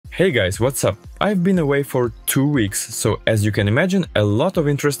Hey guys, what's up? I've been away for 2 weeks, so as you can imagine, a lot of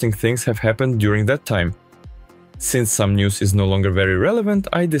interesting things have happened during that time. Since some news is no longer very relevant,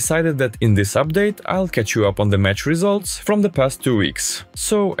 I decided that in this update I'll catch you up on the match results from the past 2 weeks.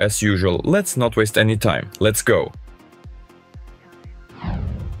 So, as usual, let's not waste any time. Let's go!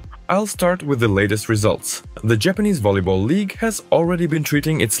 I'll start with the latest results. The Japanese Volleyball League has already been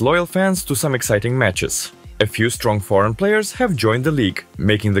treating its loyal fans to some exciting matches. A few strong foreign players have joined the league,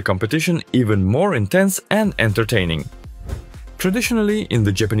 making the competition even more intense and entertaining. Traditionally, in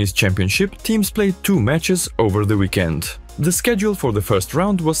the Japanese Championship, teams played 2 matches over the weekend. The schedule for the first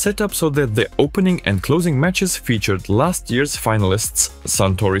round was set up so that the opening and closing matches featured last year's finalists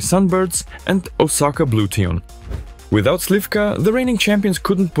Suntory Sunbirds and Osaka Blue Team. Without Slivka, the reigning champions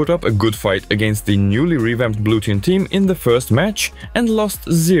couldn't put up a good fight against the newly revamped Blue team in the first match and lost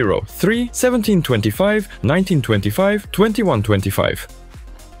 0-3, 17-25, 19-25, 21-25.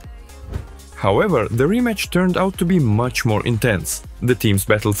 However, the rematch turned out to be much more intense. The teams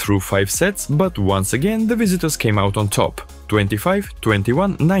battled through 5 sets, but once again the visitors came out on top. 25,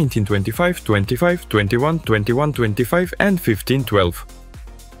 21, 19, 25, 25, 21, 21, 25 and 15-12.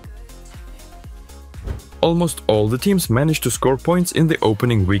 Almost all the teams managed to score points in the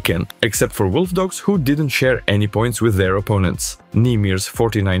opening weekend, except for Wolf Dogs, who didn't share any points with their opponents. Nimir's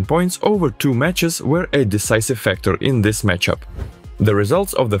 49 points over 2 matches were a decisive factor in this matchup. The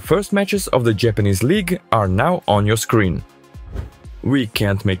results of the first matches of the Japanese League are now on your screen. We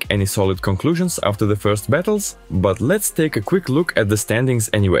can't make any solid conclusions after the first battles, but let's take a quick look at the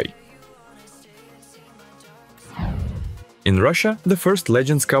standings anyway. In Russia, the first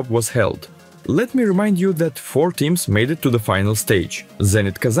Legends Cup was held. Let me remind you that 4 teams made it to the final stage: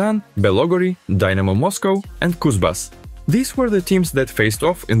 Zenit Kazan, Belogori, Dynamo Moscow and Kuzbas. These were the teams that faced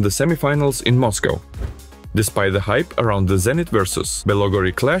off in the semifinals in Moscow. Despite the hype around the Zenit vs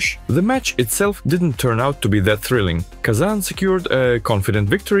Belogori clash, the match itself didn't turn out to be that thrilling. Kazan secured a confident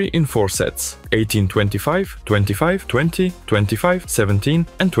victory in 4 sets: 18-25, 25-20, 25-17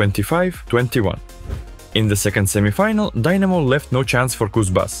 and 25-21. In the second semi-final, Dynamo left no chance for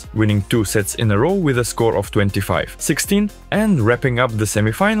Kuzbas, winning 2 sets in a row with a score of 25-16 and wrapping up the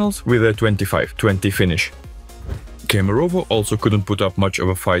semi-finals with a 25-20 finish. Kemerovo also couldn't put up much of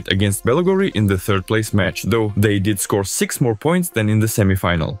a fight against Belogori in the third place match, though they did score 6 more points than in the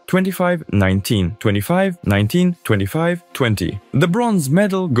semi-final: 25-19, 25-19, 25-20. The bronze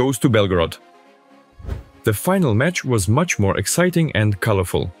medal goes to Belgorod. The final match was much more exciting and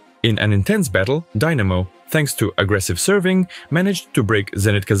colorful. In an intense battle, Dynamo, thanks to aggressive serving, managed to break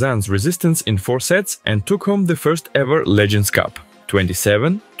Zenit Kazan's resistance in 4 sets and took home the first ever Legends Cup: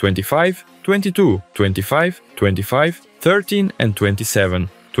 27, 25, 22, 25, 25, 13 and 27,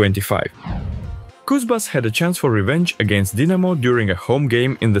 25. Kuzbas had a chance for revenge against Dynamo during a home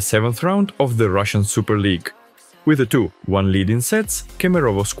game in the 7th round of the Russian Super League. With a 2-1 lead in sets,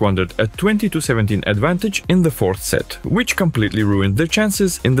 Kemerovo squandered a 20-17 advantage in the 4th set, which completely ruined their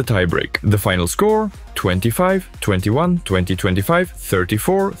chances in the tiebreak. The final score: 25, 21, 20, 25,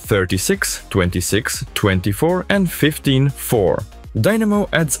 34, 36, 26, 24 and 15-4. Dynamo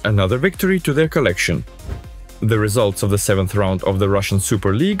adds another victory to their collection. The results of the 7th round of the Russian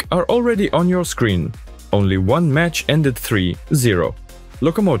Super League are already on your screen. Only one match ended 3-0.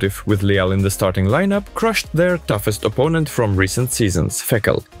 Lokomotiv, with Leal in the starting lineup, crushed their toughest opponent from recent seasons,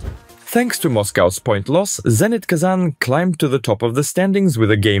 Fekel. Thanks to Moscow's point loss, Zenit Kazan climbed to the top of the standings with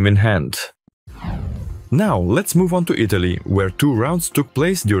a game in hand. Now let's move on to Italy, where 2 rounds took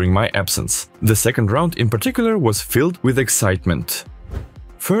place during my absence. The second round in particular was filled with excitement.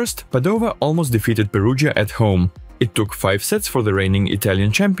 First, Padova almost defeated Perugia at home. It took 5 sets for the reigning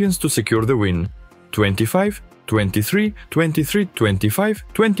Italian champions to secure the win: 25, 23, 23, 25,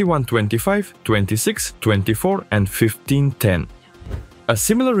 21, 25, 26, 24 and 15-10. A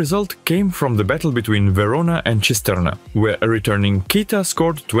similar result came from the battle between Verona and Cisterna, where a returning Kita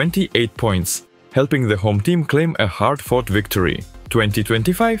scored 28 points, helping the home team claim a hard-fought victory: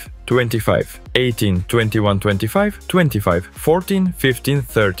 20-25, 25, 18, 21-25, 25, 14, 15,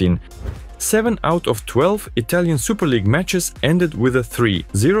 13. 7 out of 12 Italian Super League matches ended with a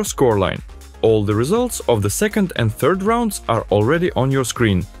 3-0 scoreline. All the results of the second and third rounds are already on your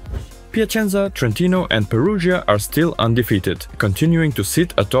screen. Piacenza, Trentino and Perugia are still undefeated, continuing to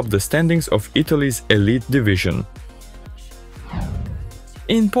sit atop the standings of Italy's elite division.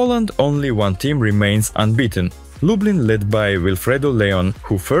 In Poland, only one team remains unbeaten. Lublin led by Wilfredo Leon,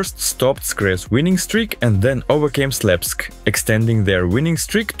 who first stopped Skre's winning streak and then overcame Slepsk, extending their winning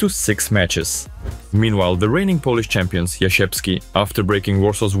streak to 6 matches. Meanwhile, the reigning Polish champions, Jaszewski, after breaking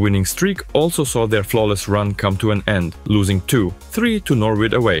Warsaw's winning streak, also saw their flawless run come to an end, losing 2-3 to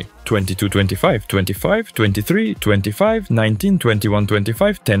Norwid away, 22-25, 25, 23, 25, 19, 21,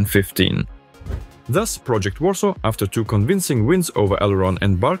 25, 10, 15. Thus, Project Warsaw, after 2 convincing wins over Elron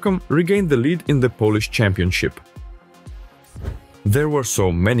and Barkom, regained the lead in the Polish championship. There were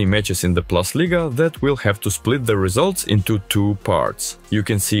so many matches in the Plus Liga that we'll have to split the results into 2 parts. You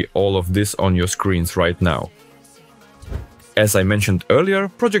can see all of this on your screens right now. As I mentioned earlier,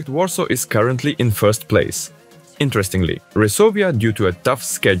 Project Warsaw is currently in first place. Interestingly, Resovia, due to a tough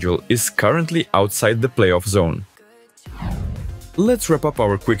schedule, is currently outside the playoff zone. Let's wrap up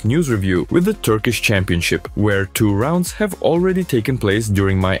our quick news review with the Turkish Championship, where 2 rounds have already taken place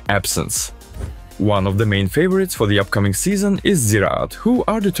during my absence. One of the main favorites for the upcoming season is Ziraat, who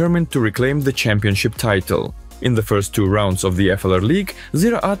are determined to reclaim the championship title. In the first 2 rounds of the FLR League,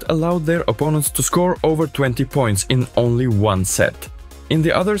 Ziraat allowed their opponents to score over 20 points in only 1 set. In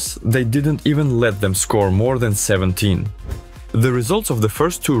the others, they didn't even let them score more than 17. The results of the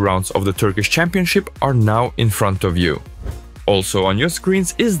first 2 rounds of the Turkish Championship are now in front of you. Also on your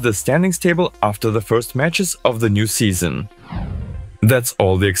screens is the standings table after the first matches of the new season. That's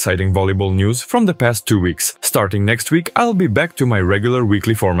all the exciting volleyball news from the past 2 weeks. Starting next week, I'll be back to my regular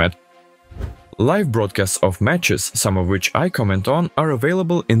weekly format. Live broadcasts of matches, some of which I comment on, are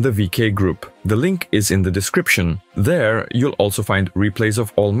available in the VK group. The link is in the description. There, you'll also find replays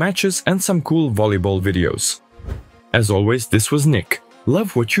of all matches and some cool volleyball videos. As always, this was Nick.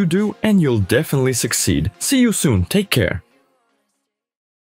 Love what you do and you'll definitely succeed. See you soon, take care!